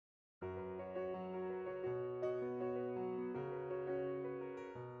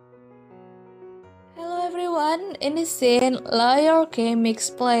everyone. In this scene, lawyer Kim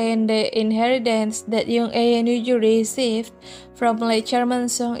explained the inheritance that Youngae and Uijoo received from late Chairman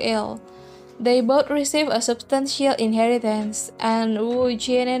Sungil. They both received a substantial inheritance, and Woo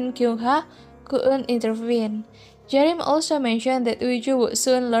Jin and Kyung-ha couldn't intervene. Jerim also mentioned that Uijoo would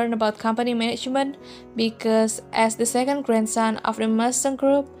soon learn about company management because, as the second grandson of the Mu쌍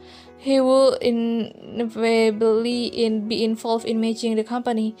group, he would inevitably be involved in managing the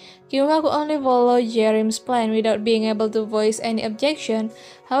company. Kyung-ha could only follow Jerim's plan without being able to voice any objection.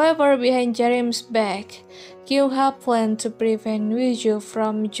 However, behind Jerim's back, Kyung-ha planned to prevent Uijoo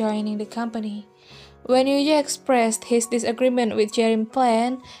from joining the company. When Uijoo expressed his disagreement with Jerim's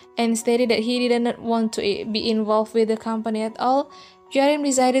plan and stated that he did not want to be involved with the company at all, Jerim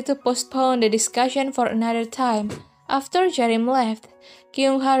decided to postpone the discussion for another time. After Jerim left,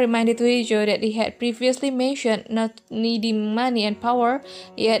 Kyung-ha reminded Uijoo that he had previously mentioned not needing money and power,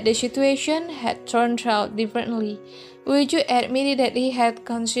 yet the situation had turned out differently. Uijoo admitted that he had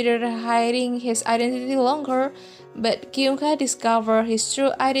considered hiding his identity longer, but Kyung-ha discovered his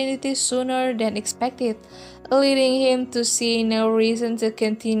true identity sooner than expected, leading him to see no reason to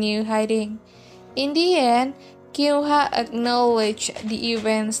continue hiding. In the end, Kyung-ha acknowledged the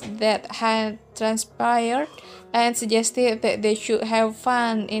events that had transpired and suggested that they should have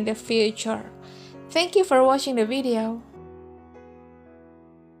fun in the future. Thank you for watching the video.